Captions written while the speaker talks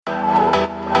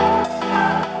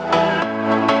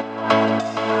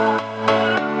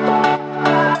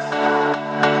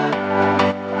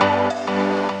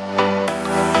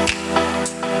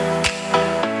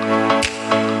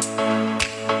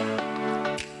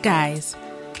Guys,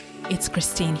 it's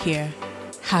Christine here.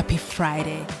 Happy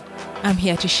Friday. I'm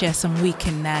here to share some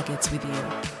weekend nuggets with you.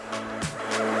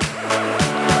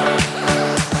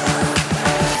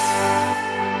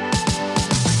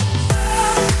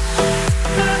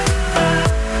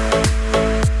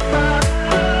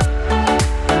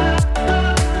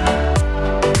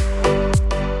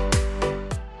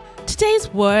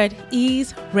 Today's word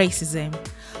is racism.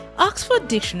 Oxford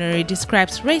Dictionary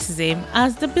describes racism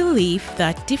as the belief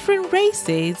that different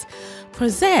races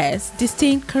possess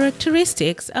distinct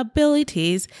characteristics,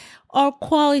 abilities, or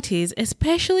qualities,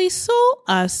 especially so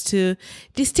as to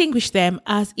distinguish them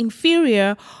as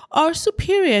inferior or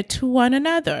superior to one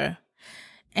another.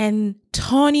 And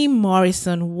Toni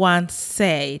Morrison once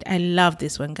said, I love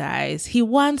this one, guys. He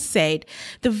once said,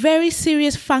 the very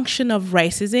serious function of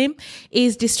racism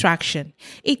is distraction.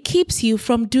 It keeps you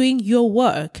from doing your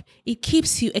work. It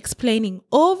keeps you explaining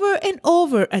over and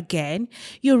over again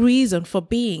your reason for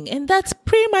being. And that's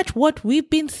pretty much what we've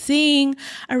been seeing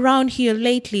around here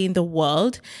lately in the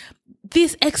world.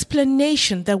 This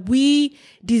explanation that we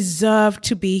deserve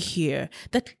to be here,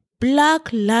 that Black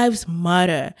Lives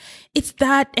Matter. It's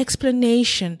that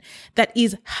explanation that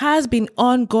has been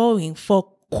ongoing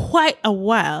for quite a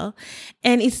while.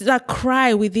 And it's that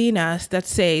cry within us that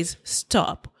says,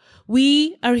 stop.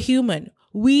 We are human.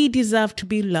 We deserve to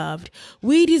be loved.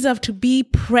 We deserve to be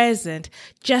present,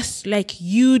 just like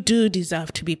you do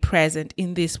deserve to be present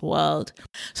in this world.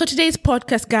 So today's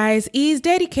podcast, guys, is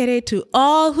dedicated to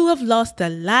all who have lost their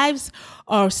lives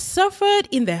or suffered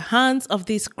in the hands of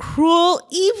this cruel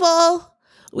evil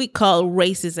we call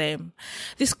racism.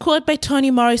 This quote by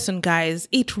Toni Morrison, guys,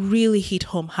 it really hit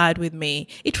home hard with me.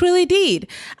 It really did.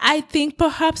 I think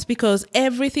perhaps because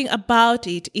everything about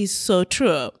it is so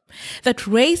true. That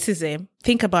racism,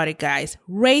 think about it, guys,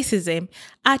 racism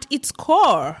at its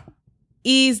core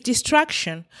is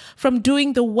distraction from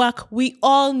doing the work we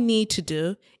all need to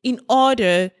do in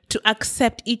order to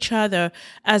accept each other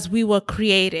as we were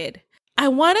created. I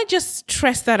want to just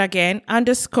stress that again,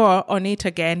 underscore on it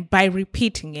again by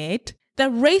repeating it,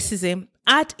 that racism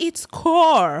at its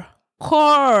core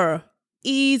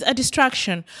is a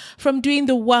distraction from doing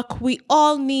the work we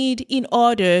all need in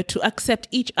order to accept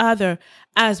each other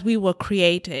as we were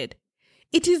created.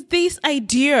 It is this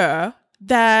idea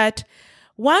that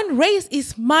one race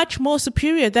is much more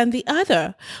superior than the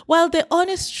other. While the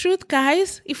honest truth,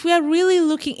 guys, if we are really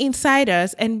looking inside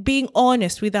us and being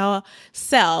honest with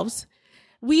ourselves,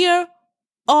 we are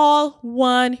all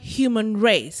one human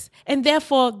race. And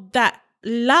therefore, that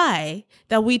lie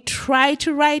that we try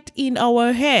to write in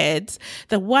our heads,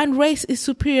 that one race is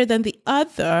superior than the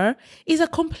other, is a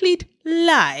complete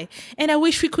lie. And I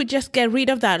wish we could just get rid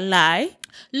of that lie.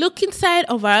 Look inside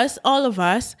of us, all of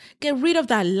us, get rid of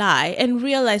that lie and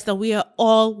realize that we are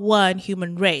all one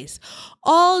human race,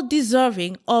 all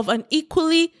deserving of an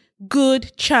equally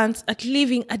good chance at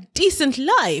living a decent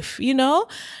life,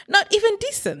 not even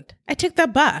decent. I take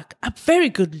that back. A very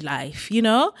good life,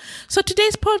 So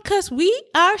today's podcast, we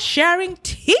are sharing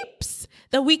tips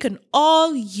that we can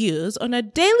all use on a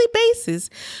daily basis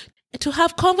to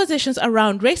have conversations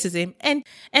around racism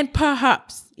and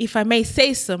perhaps, if I may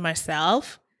say so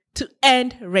myself, to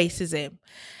end racism.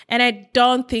 And I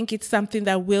don't think it's something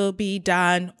that will be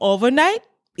done overnight.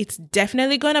 It's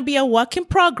definitely going to be a work in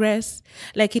progress,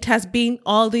 like it has been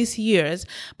all these years.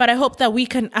 But I hope that we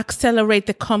can accelerate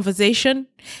the conversation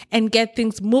and get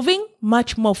things moving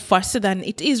much more faster than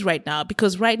it is right now.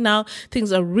 Because right now,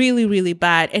 things are really, really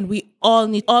bad. And we all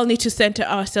need to center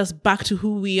ourselves back to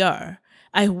who we are.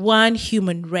 One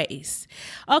human race.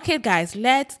 Okay, guys,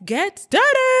 let's get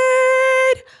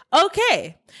started.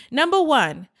 Okay, number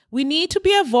one. We need to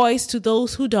be a voice to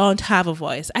those who don't have a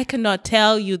voice. I cannot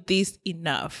tell you this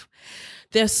enough.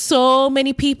 There's so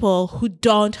many people who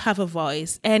don't have a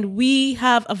voice, and we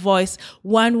have a voice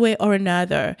one way or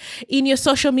another. In your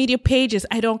social media pages,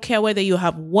 I don't care whether you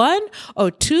have 1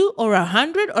 or 2 or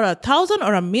 100 or 1,000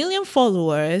 or 1,000,000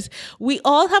 followers. We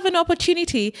all have an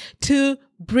opportunity to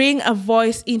bring a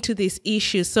voice into this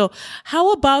issue. So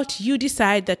how about you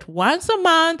decide that once a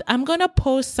month, I'm going to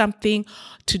post something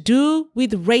to do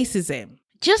with racism?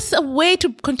 Just a way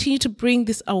to continue to bring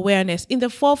this awareness in the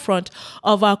forefront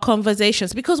of our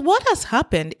conversations. Because what has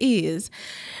happened is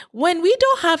when we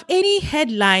don't have any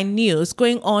headline news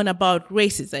going on about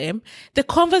racism, the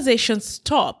conversations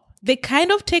stop. They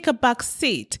kind of take a back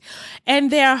seat, and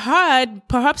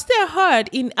perhaps they're heard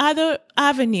in other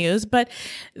avenues, but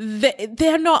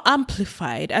they're not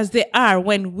amplified as they are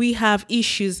when we have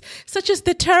issues such as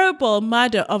the terrible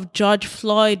murder of George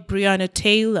Floyd, Breonna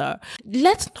Taylor.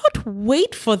 Let's not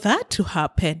wait for that to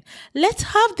happen. Let's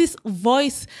have this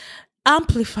voice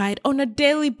amplified on a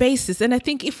daily basis. And I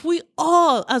think if we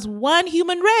all, as one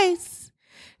human race,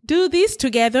 do this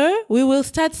together, we will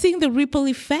start seeing the ripple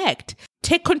effect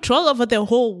take control over the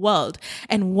whole world.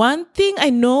 And one thing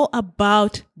I know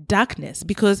about darkness,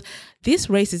 because this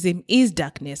racism is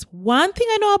darkness. One thing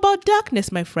I know about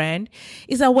darkness, my friend,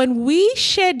 is that when we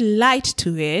shed light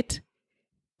to it,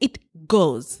 it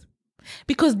goes.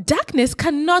 Because darkness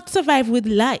cannot survive with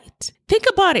light. Think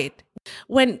about it.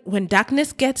 When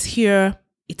darkness gets here,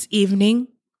 it's evening.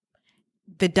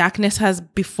 The darkness has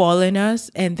befallen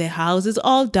us and the house is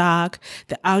all dark.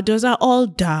 The outdoors are all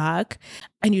dark.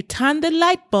 And you turn the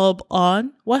light bulb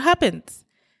on, what happens?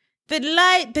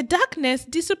 The darkness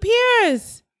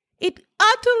disappears. It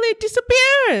utterly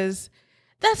disappears.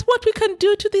 That's what we can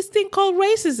do to this thing called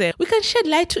racism. We can shed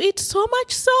light to it so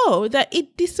much so that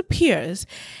it disappears.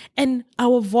 And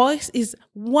our voice is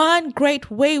one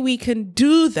great way we can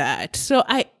do that. So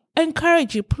I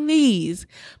encourage you, please,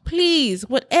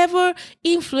 whatever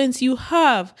influence you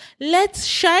have, let's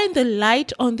shine the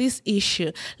light on this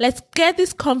issue. Let's get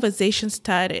this conversation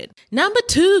started. Number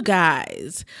 2,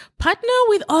 guys, partner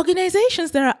with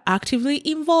organizations that are actively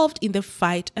involved in the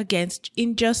fight against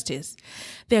injustice.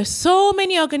 There are so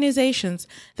many organizations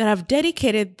that have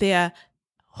dedicated their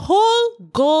whole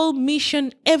goal,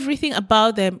 mission, everything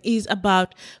about them is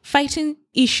about fighting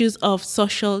issues of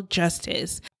social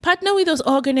justice. Partner with those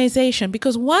organizations,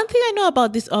 because one thing I know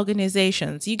about these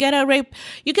organizations, you get a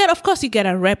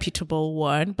reputable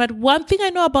one, but one thing I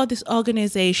know about these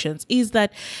organizations is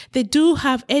that they do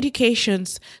have education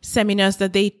seminars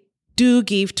that they do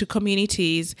give to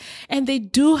communities, and they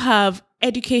do have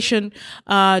education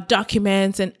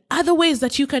documents and other ways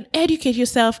that you can educate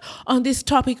yourself on this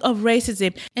topic of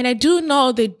racism. And I do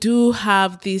know they do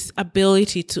have this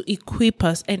ability to equip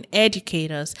us and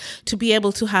educate us to be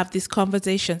able to have these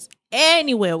conversations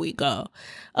anywhere we go.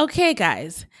 Okay,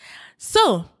 guys.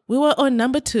 So we were on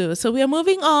number 2. So we are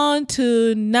moving on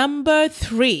to number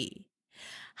 3.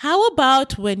 How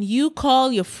about when you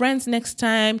call your friends next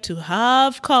time to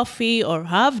have coffee or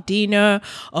have dinner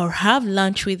or have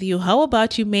lunch with you? How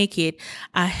about you make it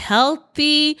a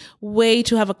healthy way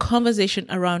to have a conversation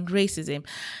around racism?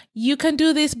 You can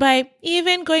do this by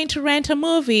even going to rent a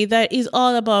movie that is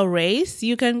all about race.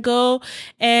 You can go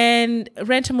and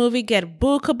rent a movie, get a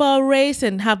book about race,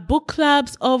 and have book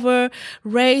clubs over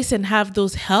race and have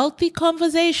those healthy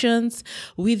conversations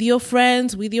with your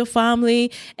friends, with your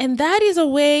family. And that is a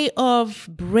way of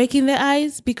breaking the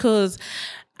ice, because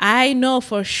I know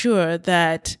for sure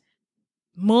that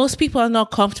most people are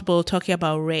not comfortable talking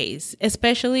about race.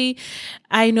 Especially,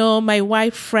 I know my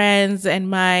white friends and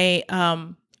my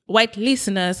white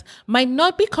listeners might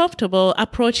not be comfortable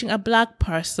approaching a black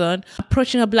person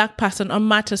on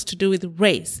matters to do with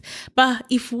race. But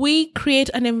if we create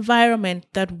an environment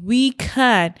that we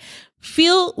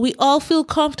all feel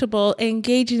comfortable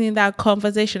engaging in that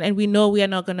conversation, and we know we are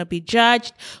not going to be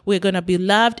judged, we're going to be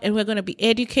loved, and we're going to be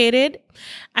educated,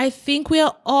 I think we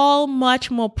are all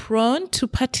much more prone to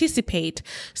participate.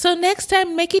 So next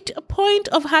time, make it a point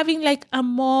of having these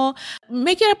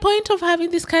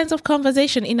kinds of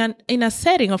conversation in a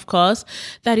setting, of course,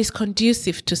 that is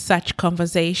conducive to such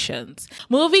conversations.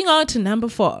 Moving on to number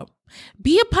 4,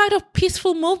 be a part of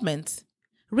peaceful movements.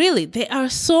 Really, there are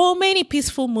so many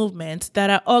peaceful movements that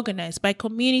are organized by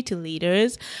community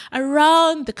leaders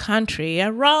around the country,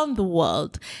 around the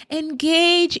world.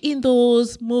 Engage in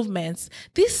those movements.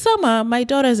 This summer, my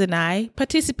daughters and I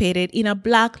participated in a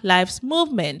Black Lives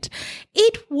Movement.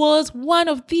 It was one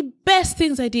of the best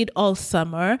things I did all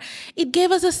summer. It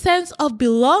gave us a sense of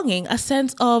belonging, a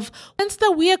sense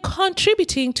that we are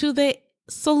contributing to the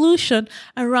solution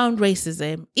around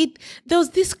racism. There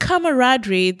was this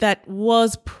camaraderie that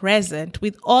was present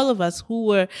with all of us who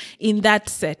were in that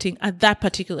setting at that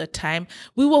particular time.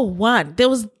 We were one. There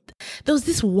was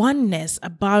this oneness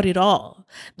about it all.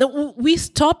 That we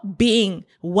stopped being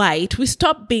white, we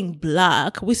stopped being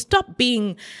black, we stopped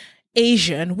being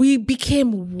Asian, we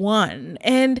became one.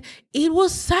 And it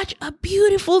was such a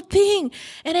beautiful thing.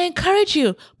 And I encourage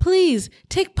you, please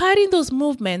take part in those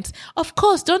movements. Of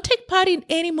course, don't take part in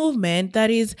any movement that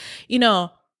is,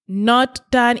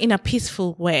 not done in a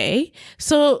peaceful way.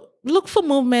 So look for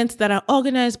movements that are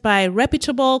organized by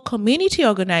reputable community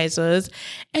organizers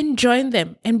and join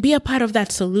them and be a part of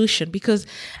that solution. Because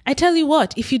I tell you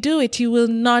what, if you do it, you will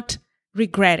not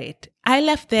regret it. I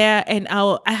left there and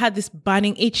I had this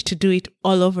burning itch to do it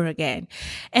all over again.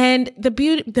 And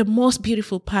the most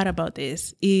beautiful part about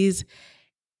this is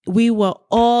we were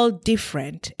all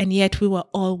different and yet we were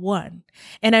all one.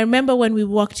 And I remember when we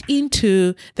walked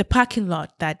into the parking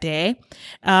lot that day,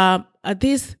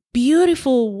 this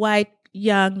beautiful white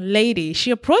young lady.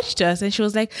 She approached us and she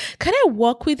was like, can I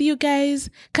walk with you guys?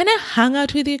 Can I hang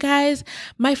out with you guys?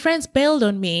 My friends bailed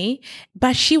on me,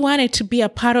 but she wanted to be a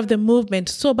part of the movement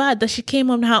so bad that she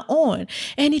came on her own.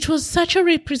 And it was such a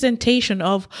representation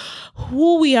of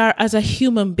who we are as a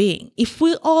human being. If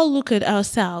we all look at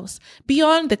ourselves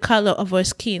beyond the color of our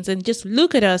skins and just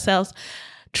look at ourselves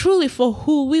truly for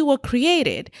who we were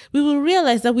created, we will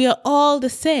realize that we are all the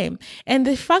same. And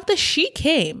the fact that she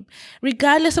came,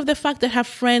 regardless of the fact that her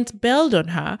friends bailed on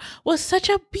her, was such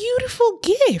a beautiful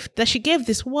gift that she gave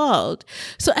this world.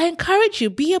 So I encourage you,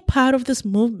 be a part of this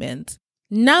movement.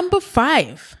 Number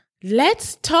 5, let's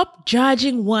stop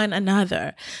judging one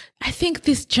another. I think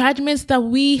these judgments that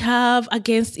we have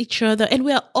against each other, and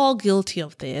we are all guilty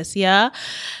of this,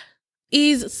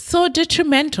 is so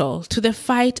detrimental to the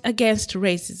fight against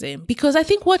racism. Because I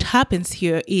think what happens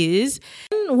here is,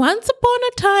 once upon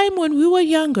a time when we were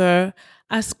younger,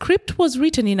 a script was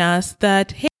written in us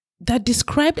that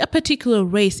described a particular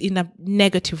race in a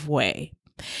negative way.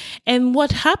 And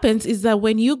what happens is that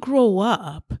when you grow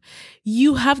up,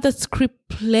 you have that script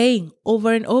playing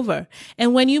over and over.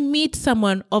 And when you meet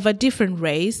someone of a different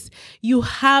race, you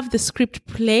have the script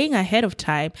playing ahead of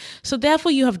time. So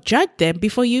therefore, you have judged them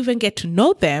before you even get to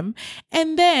know them,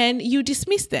 and then you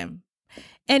dismiss them.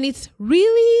 And it's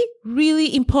really,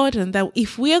 really important that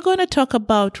if we are going to talk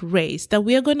about race, that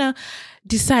we are going to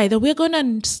decide that we're going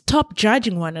to stop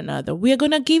judging one another. We are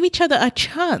going to give each other a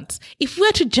chance. If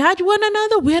we're to judge one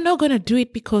another, we are not going to do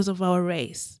it because of our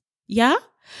race. Yeah?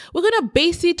 We're going to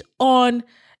base it on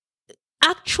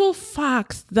actual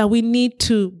facts that we need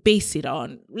to base it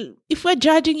on. If we're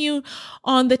judging you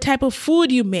on the type of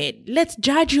food you made, let's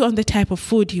judge you on the type of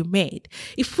food you made.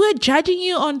 If we're judging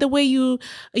you on the way you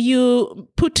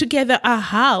put together a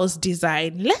house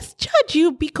design, let's judge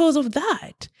you because of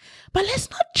that. But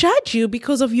let's not judge you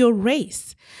because of your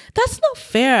race. That's not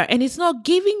fair, and it's not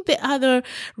giving the other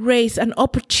race an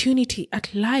opportunity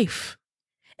at life.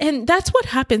 And that's what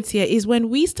happens here is when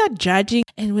we start judging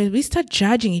and when we start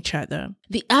judging each other,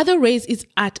 the other race is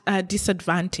at a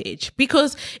disadvantage.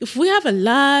 Because if we have a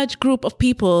large group of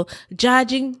people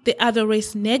judging the other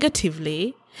race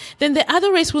negatively, then the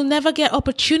other race will never get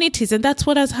opportunities. And that's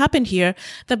what has happened here.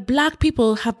 The Black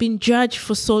people have been judged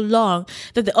for so long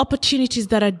that the opportunities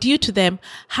that are due to them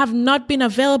have not been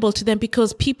available to them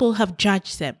because people have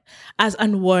judged them as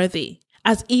unworthy,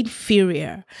 as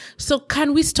inferior. So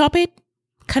can we stop it?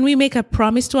 Can we make a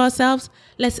promise to ourselves?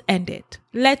 Let's end it.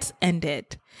 Let's end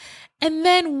it. And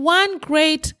then one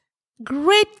great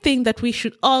thing that we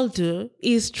should all do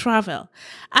is travel.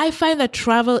 I find that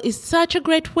travel is such a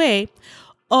great way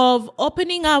of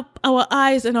opening up our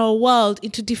eyes and our world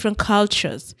into different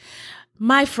cultures.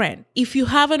 My friend, if you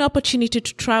have an opportunity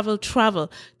to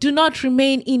travel. Do not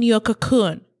remain in your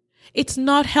cocoon. It's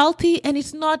not healthy and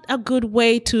it's not a good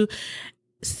way to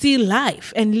see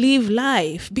life and live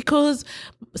life, because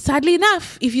sadly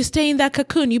enough, if you stay in that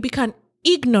cocoon, you become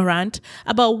ignorant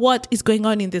about what is going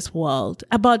on in this world,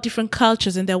 about different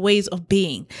cultures and their ways of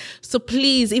being. So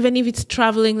please, even if it's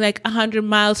traveling like 100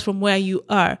 miles from where you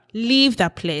are, leave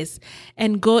that place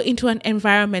and go into an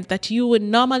environment that you would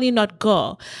normally not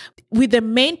go, with the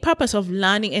main purpose of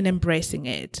learning and embracing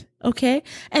it. Okay?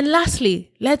 And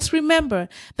lastly, let's remember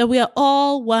that we are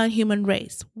all one human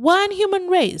race,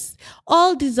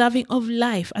 all deserving of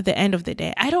life at the end of the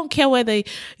day. I don't care whether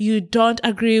you don't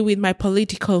agree with my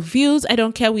political views. I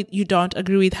don't care you don't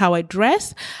agree with how I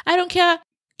dress. I don't care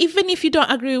even if you don't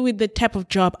agree with the type of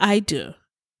job I do.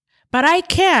 But I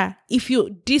care if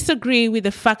you disagree with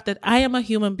the fact that I am a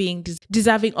human being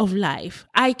deserving of life.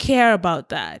 I care about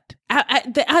that.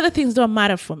 The other things don't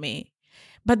matter for me.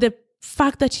 But the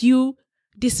fact that you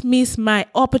dismiss my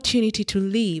opportunity to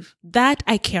live, that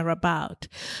I care about.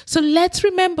 So let's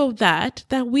remember that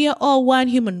we are all one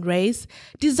human race,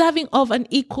 deserving of an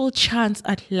equal chance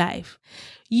at life.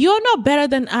 You're not better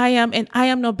than I am, and I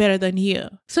am not better than you.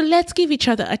 So let's give each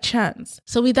other a chance.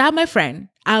 So with that, my friend,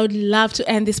 I would love to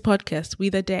end this podcast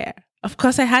with a dare. Of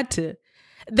course, I had to.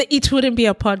 It wouldn't be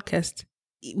a podcast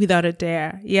without a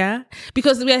dare, yeah?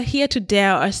 Because we are here to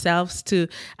dare ourselves to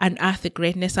unearth the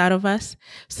greatness out of us.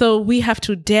 So we have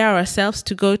to dare ourselves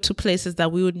to go to places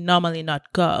that we would normally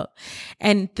not go.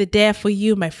 And the dare for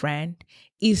you, my friend,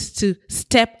 is to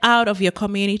step out of your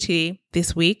community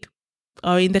this week,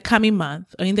 or in the coming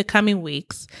month, or in the coming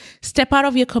weeks. Step out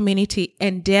of your community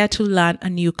and dare to learn a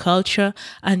new culture,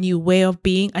 a new way of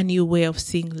being, a new way of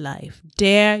seeing life.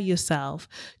 Dare yourself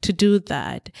to do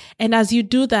that. And as you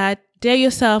do that, dare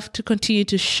yourself to continue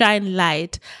to shine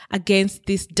light against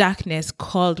this darkness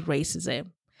called racism.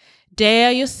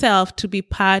 Dare yourself to be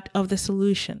part of the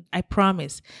solution. I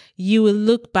promise you will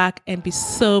look back and be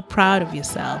so proud of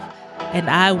yourself. And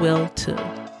I will too.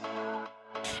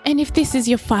 And if this is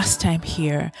your first time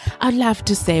here, I'd love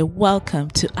to say welcome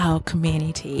to our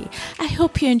community. I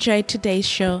hope you enjoyed today's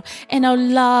show, and I'd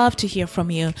love to hear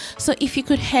from you. So if you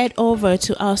could head over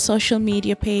to our social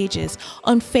media pages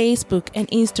on Facebook and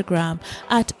Instagram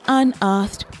at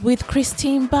Unearthed with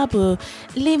Christine Babu,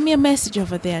 leave me a message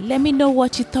over there. Let me know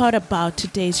what you thought about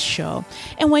today's show.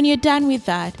 And when you're done with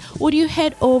that, would you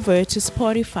head over to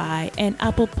Spotify and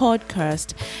Apple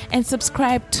Podcast and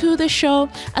subscribe to the show,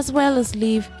 as well as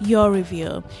leave your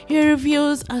review. Your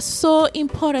reviews are so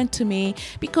important to me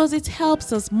because it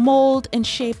helps us mold and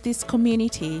shape this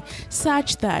community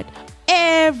such that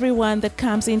everyone that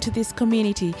comes into this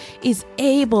community is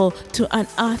able to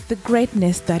unearth the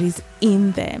greatness that is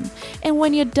in them. And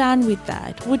when you're done with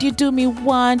that, would you do me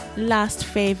one last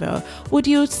favor? Would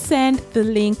you send the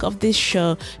link of this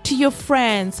show to your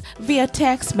friends via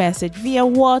text message, via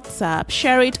WhatsApp,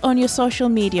 share it on your social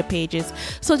media pages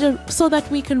so that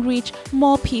we can reach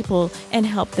more people and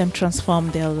help them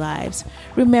transform their lives.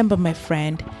 Remember, my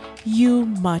friend, you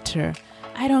matter.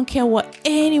 I don't care what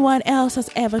anyone else has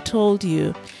ever told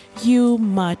you. You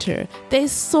matter.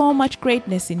 There's so much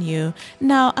greatness in you.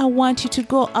 Now I want you to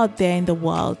go out there in the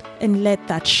world and let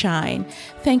that shine.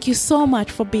 Thank you so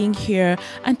much for being here.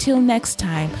 Until next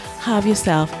time, have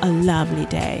yourself a lovely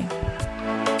day.